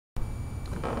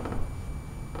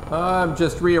I'm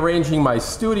just rearranging my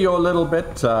studio a little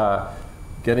bit,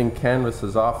 getting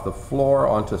canvases off the floor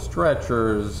onto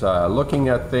stretchers, looking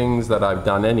at things that I've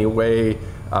done anyway,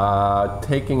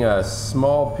 taking a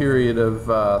small period of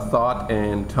thought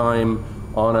and time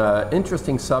on an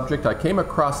interesting subject. I came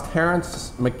across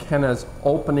Terence Mckenna's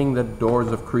Opening the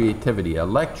Doors of Creativity, a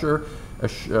lecture,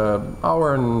 an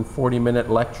hour and 40-minute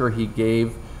lecture he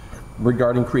gave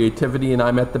regarding creativity, and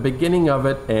I'm at the beginning of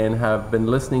it and have been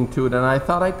listening to it, and I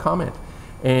thought I'd comment.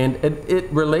 And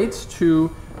it relates to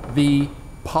the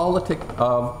politic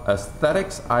of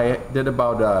aesthetics. I did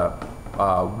about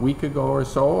a week ago or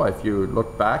so, if you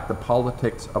look back, the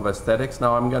politics of aesthetics.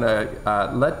 Now I'm going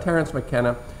to let Terence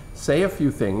Mckenna say a few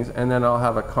things, and then I'll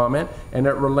have a comment, and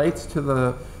it relates to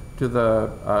the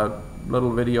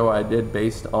little video I did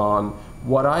based on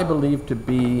what I believe to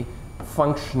be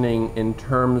functioning in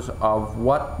terms of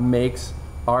what makes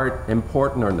art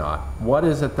important or not. What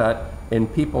is it that in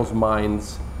people's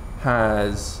minds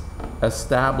has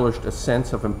established a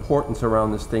sense of importance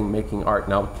around this thing, making art?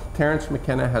 Now, Terence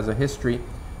Mckenna has a history.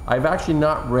 I've actually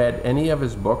not read any of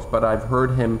his books, but I've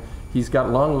heard him. He's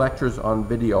got long lectures on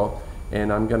video,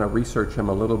 and I'm going to research him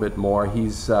a little bit more. He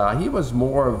was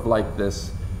more of like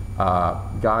this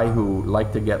guy who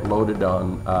liked to get loaded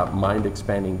on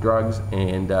mind-expanding drugs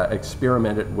and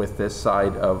experimented with this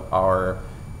side of our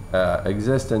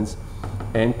existence,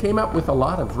 and came up with a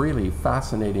lot of really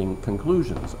fascinating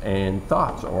conclusions and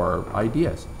thoughts or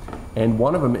ideas. And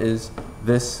one of them is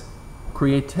this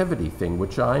creativity thing,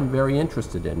 which I'm very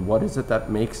interested in. What is it that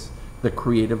makes the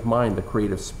creative mind, the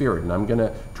creative spirit? And I'm going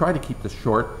to try to keep this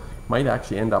short. Might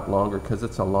actually end up longer because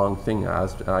it's a long thing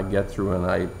as I get through, and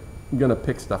I'm going to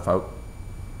pick stuff out.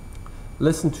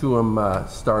 Listen to him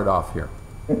start off here.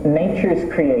 Nature's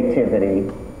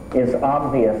creativity is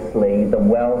obviously the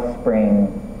wellspring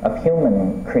of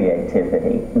human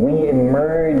creativity. We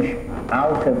emerge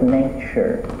out of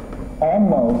nature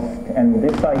almost, and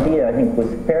this idea I think was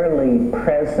fairly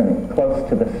present close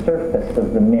to the surface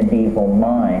of the medieval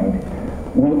mind.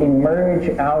 We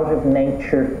emerge out of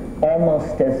nature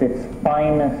almost as its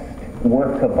finest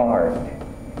work of art.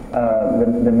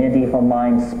 The medieval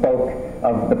mind spoke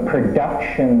of the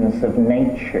productions of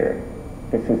nature.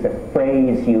 This is a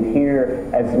phrase you hear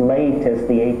as late as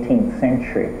the 18th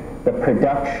century, the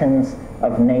productions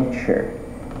of nature.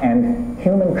 And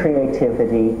human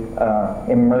creativity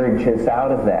emerges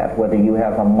out of that, whether you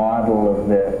have a model of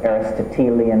the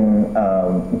Aristotelian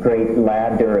great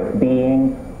ladder of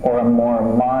being, or a more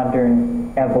modern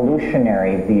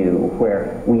evolutionary view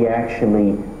where we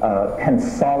actually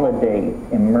consolidate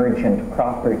emergent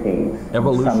properties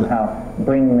and somehow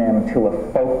bring them to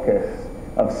a focus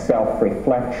of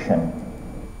self-reflection.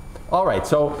 All right,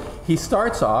 so he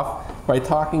starts off by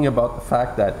talking about the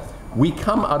fact that we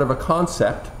come out of a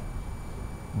concept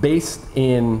based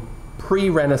in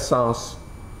pre-Renaissance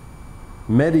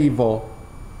medieval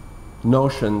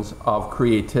notions of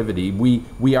creativity.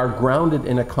 We are grounded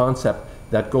in a concept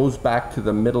that goes back to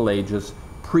the Middle Ages,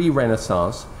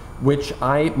 pre-Renaissance, which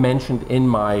I mentioned in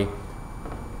my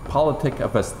politic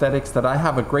of aesthetics, that I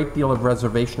have a great deal of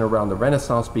reservation around the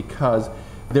Renaissance because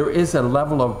there is a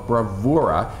level of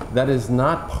bravura that is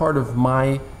not part of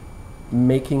my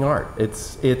making art.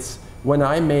 It's when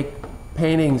I make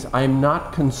paintings, I'm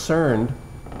not concerned,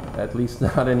 at least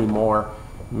not anymore,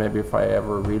 maybe if I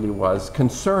ever really was,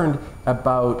 concerned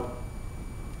about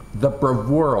the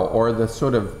bravura or the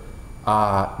sort of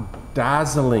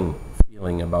dazzling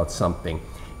feeling about something.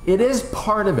 It is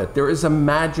part of it. There is a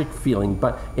magic feeling,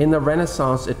 but in the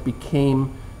Renaissance it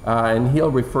became, and he'll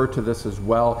refer to this as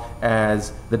well,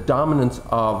 as the dominance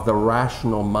of the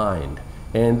rational mind.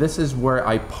 And this is where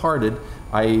I parted.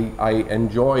 I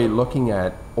enjoy looking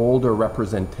at older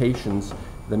representations,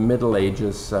 the Middle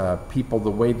Ages, people,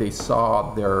 the way they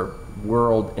saw their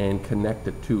world and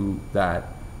connected to that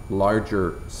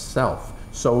larger self.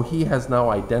 So he has now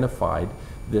identified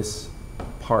this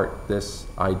part, this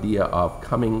idea of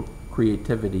coming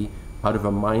creativity out of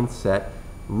a mindset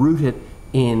rooted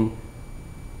in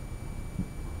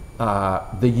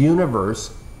the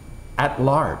universe at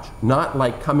large. Not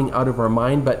like coming out of our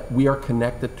mind, but we are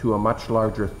connected to a much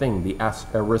larger thing, the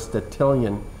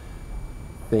Aristotelian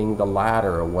thing, the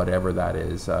ladder or whatever that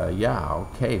is. Yeah,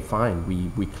 okay, fine.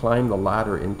 We climb the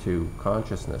ladder into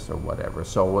consciousness or whatever.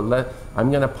 So I'm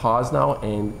going to pause now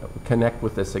and connect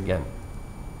with this again.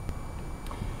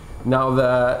 Now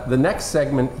the next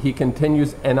segment, he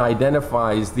continues and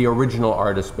identifies the original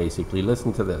artist, basically.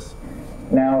 Listen to this.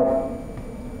 Now,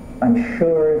 I'm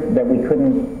sure that we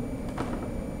couldn't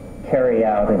carry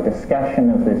out a discussion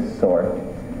of this sort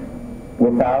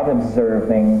without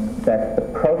observing that the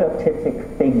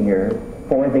prototypic figure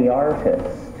for the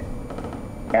artist,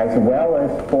 as well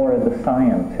as for the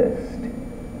scientist,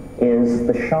 is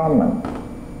the shaman.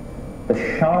 The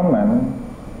shaman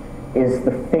is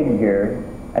the figure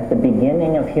at the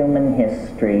beginning of human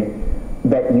history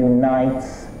that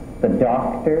unites the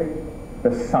doctor,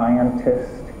 the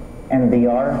scientist, and the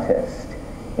artist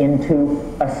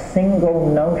into a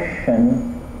single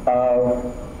notion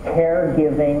of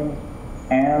caregiving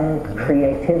and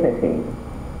creativity.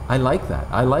 I like that.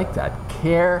 I like that.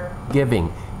 Caregiving.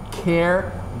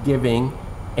 Caregiving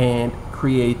and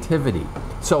creativity.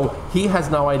 So he has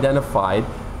now identified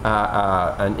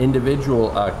an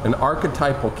individual, an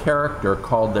archetypal character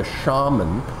called the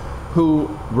shaman, who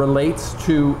relates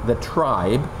to the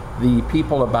tribe, the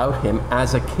people about him,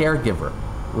 as a caregiver.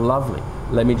 Lovely.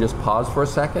 Let me just pause for a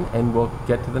second and we'll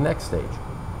get to the next stage.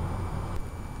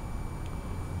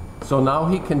 So now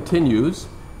he continues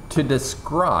to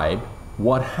describe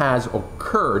what has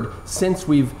occurred since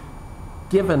we've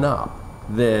given up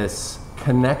this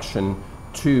connection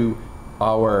to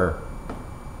our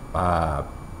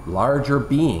larger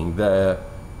being, the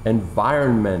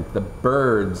environment, the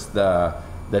birds, the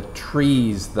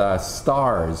trees, the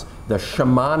stars. The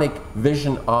shamanic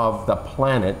vision of the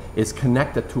planet is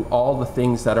connected to all the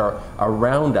things that are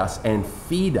around us and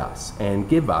feed us and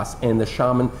give us, and the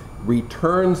shaman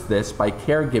returns this by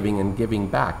caregiving and giving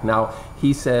back. Now,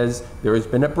 he says there has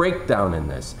been a breakdown in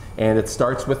this, and it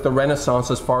starts with the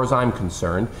Renaissance as far as I'm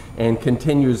concerned, and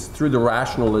continues through the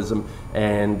rationalism,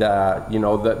 and you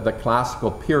know, the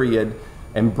classical period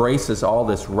embraces all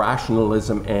this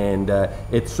rationalism, and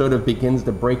it sort of begins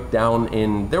to break down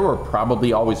in, there were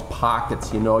probably always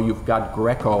pockets, you know, you've got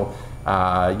Greco,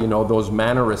 you know, those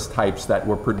Mannerist types that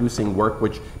were producing work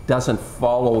which doesn't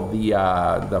follow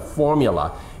the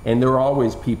formula, and there are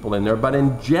always people in there, but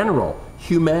in general,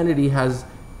 humanity has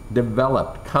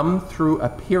developed, come through a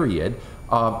period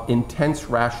of intense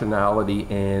rationality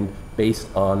and based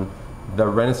on the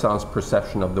Renaissance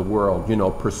perception of the world, you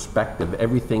know, perspective.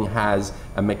 Everything has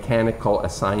a mechanical, a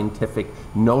scientific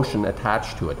notion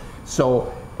attached to it.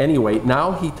 So anyway,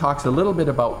 now he talks a little bit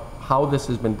about how this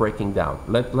has been breaking down.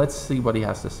 Let's see what he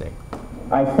has to say.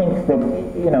 I think that,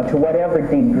 you know, to whatever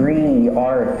degree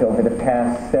art over the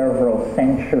past several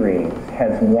centuries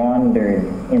has wandered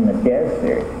in the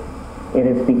desert, it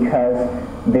is because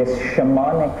this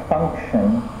shamanic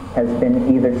function has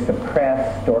been either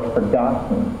suppressed or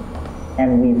forgotten.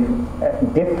 And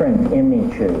we've, different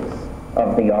images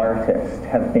of the artist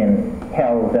have been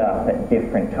held up at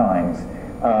different times.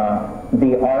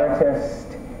 The artist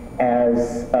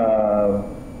as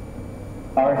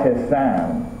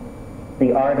artisan,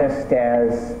 the artist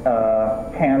as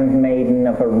handmaiden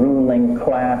of a ruling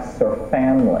class or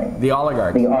family. The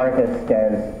oligarchs. The artist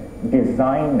as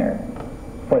designer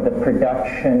for the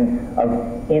production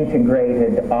of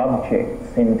integrated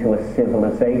objects into a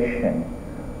civilization.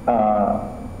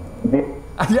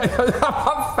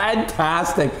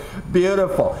 Fantastic,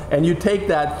 beautiful. And you take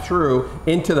that through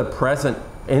into the present,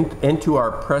 into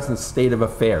our present state of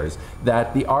affairs,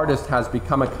 that the artist has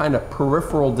become a kind of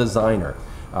peripheral designer.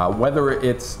 Whether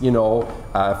it's, you know,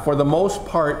 for the most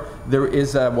part, there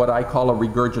is what I call a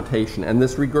regurgitation, and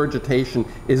this regurgitation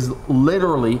is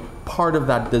literally part of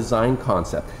that design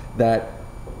concept, that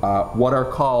what are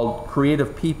called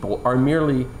creative people are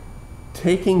merely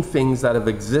taking things that have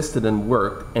existed and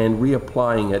worked and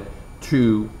reapplying it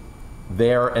to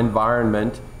their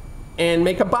environment and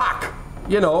make a buck.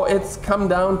 You know, it's come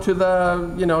down to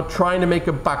the, you know, trying to make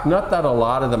a buck. Not that a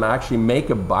lot of them actually make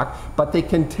a buck, but they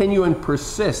continue and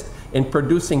persist in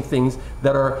producing things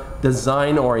that are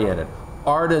design oriented,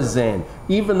 artisan.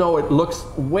 Even though it looks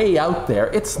way out there,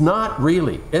 it's not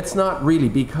really. It's not really,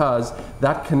 because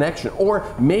that connection, or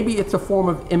maybe it's a form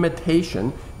of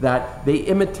imitation, that they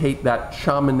imitate that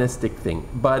shamanistic thing,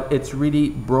 but it's really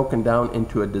broken down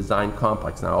into a design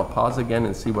complex. Now I'll pause again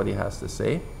and see what he has to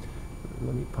say.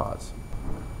 Let me pause.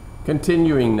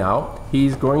 Continuing now,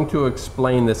 he's going to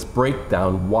explain this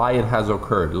breakdown, why it has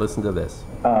occurred. Listen to this.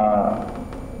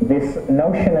 This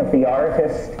notion of the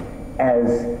artist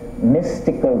as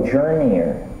mystical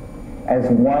journeyer, as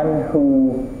one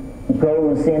who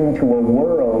goes into a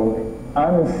world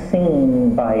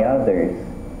unseen by others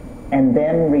and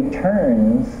then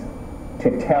returns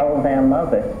to tell them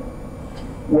of it,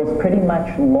 was pretty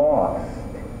much lost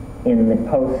in the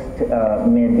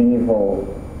post-medieval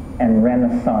and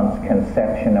Renaissance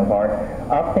conception of art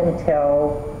up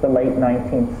until the late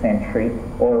 19th century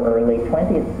or early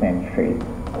 20th century,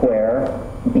 where,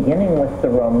 beginning with the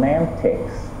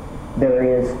Romantics, there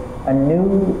is a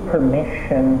new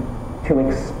permission to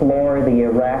explore the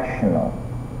irrational.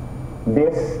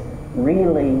 This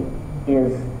really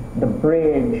is the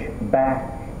bridge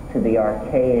back to the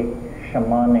archaic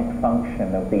shamanic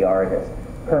function of the artist.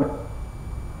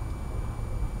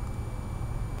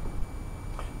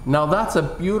 Now that's a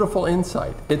beautiful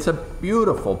insight. It's a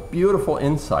beautiful, beautiful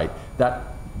insight that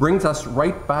brings us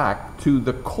right back to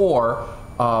the core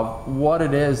of what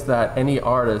it is that any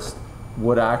artist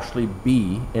would actually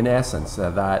be in essence,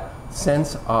 that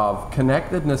sense of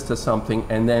connectedness to something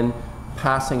and then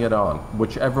passing it on,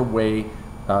 whichever way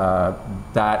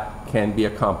that can be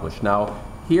accomplished. Now,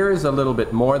 here's a little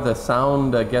bit more. The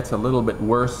sound gets a little bit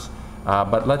worse,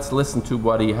 but let's listen to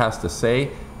what he has to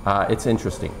say. It's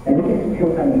interesting. And these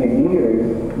 200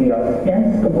 years, the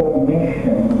ostensible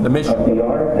mission of the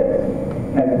artist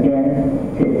has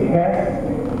been to test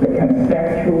the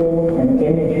conceptual and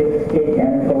imagistic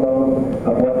envelope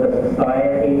of what the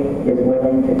society is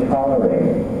willing to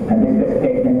tolerate. And this has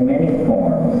taken many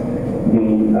forms. The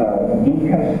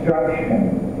deconstruction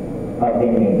of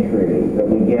imagery that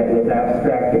we get with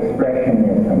abstract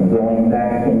expressionism, going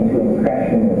back into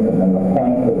impressionism and the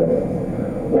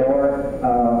pointillists, or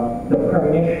the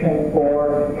permission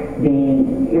for the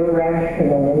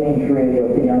irrational imagery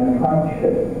of the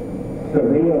unconscious,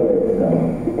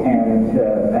 surrealism and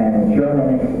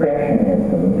German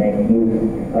expressionism make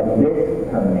use of this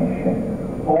permission.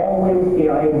 Always the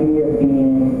idea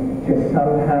being to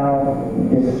somehow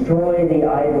destroy the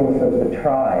idols of the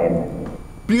tribe.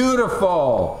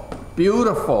 Beautiful,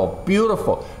 beautiful,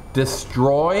 beautiful.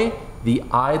 Destroy the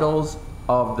idols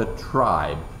of the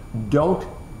tribe. Don't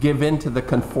give in to the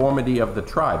conformity of the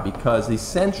tribe, because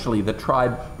essentially the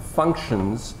tribe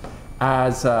functions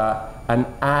as an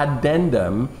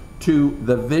addendum to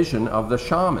the vision of the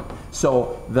shaman.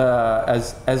 So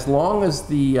as long as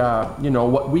the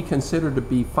what we consider to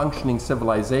be functioning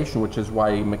civilization, which is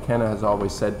why McKenna has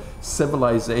always said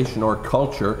civilization or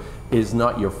culture is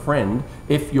not your friend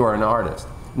if you're an artist.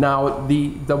 Now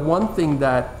the one thing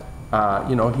that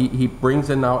he brings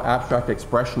in now abstract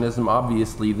expressionism.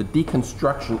 Obviously the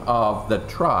deconstruction of the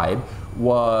tribe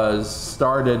was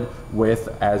started with,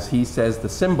 as he says, the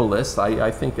symbolists.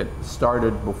 I think it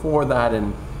started before that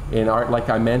in art. Like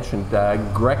I mentioned,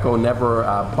 Greco never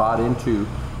bought into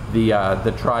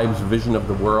the tribe's vision of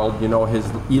the world. His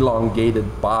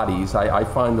elongated bodies, I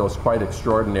find those quite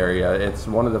extraordinary. It's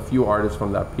one of the few artists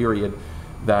from that period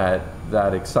that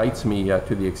excites me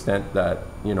to the extent that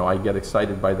I get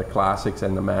excited by the classics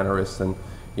and the Mannerists, and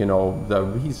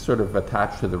he's sort of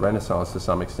attached to the Renaissance to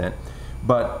some extent.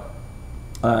 But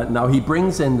now he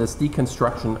brings in this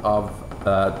deconstruction of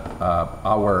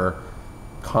our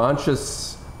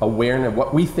conscious awareness.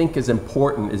 What we think is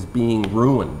important is being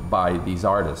ruined by these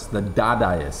artists, the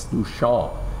Dadaists,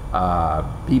 Duchamp,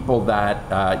 people that,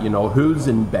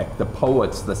 Huizenbeck, the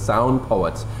poets, the sound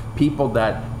poets, people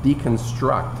that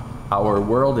deconstruct our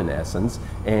world in essence.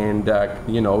 And,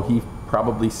 he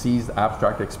probably sees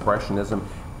abstract expressionism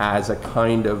as a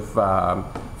kind of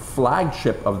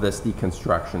flagship of this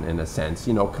deconstruction in a sense.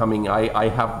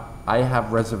 I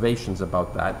have reservations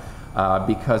about that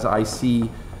because I see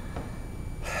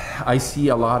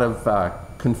a lot of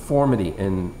conformity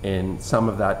in some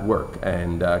of that work,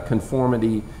 and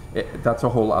conformity, that's a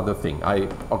whole other thing.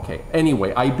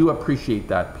 Anyway, I do appreciate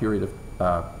that period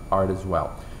of art as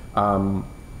well. Now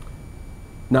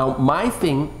my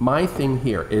thing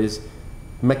here is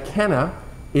McKenna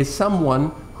is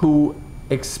someone who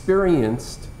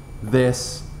experienced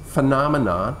this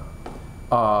phenomenon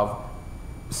of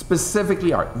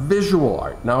specifically art, visual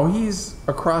art. Now he's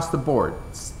across the board,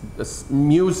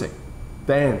 music,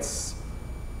 dance,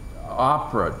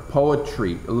 opera,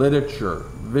 poetry, literature,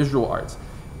 visual arts,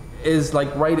 is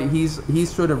like he's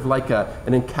sort of like an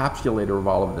encapsulator of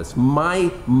all of this. My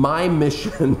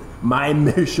mission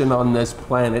on this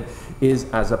planet is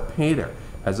as a painter.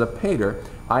 As a painter,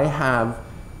 I have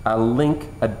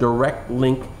a direct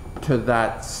link to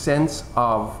that sense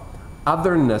of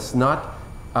otherness, not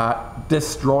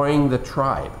destroying the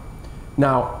tribe.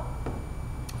 Now,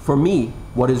 for me,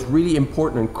 what is really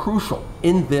important and crucial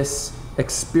in this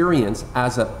experience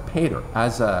as a painter,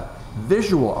 as a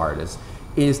visual artist,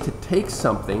 is to take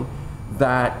something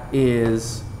that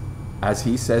is, as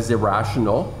he says,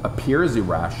 irrational, appears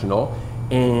irrational,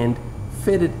 and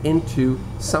fit it into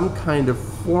some kind of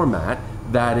format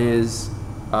that is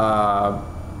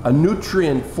a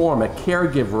nutrient form, a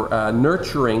caregiver,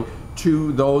 nurturing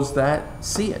to those that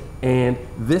see it. And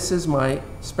this is my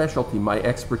specialty, my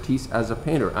expertise as a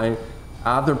painter.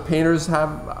 Other painters have,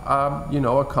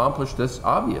 accomplished this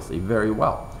obviously very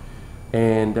well.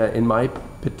 And in my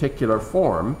particular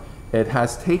form, it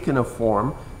has taken a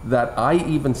form that I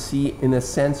even see in a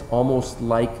sense almost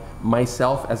like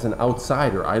myself as an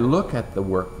outsider. I look at the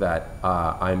work that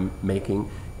I'm making,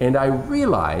 and I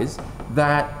realize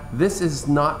that this is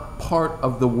not part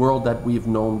of the world that we've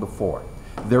known before.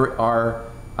 There are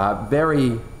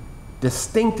very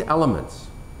distinct elements,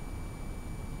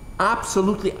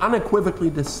 absolutely unequivocally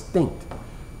distinct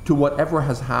to whatever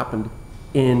has happened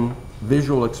in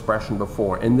visual expression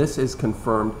before. And this is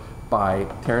confirmed by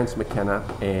Terence Mckenna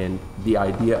and the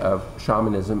idea of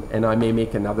shamanism. And I may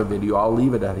make another video. I'll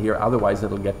leave it at here, otherwise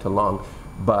it'll get too long.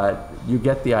 But you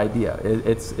get the idea.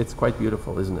 It's quite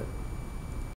beautiful, isn't it?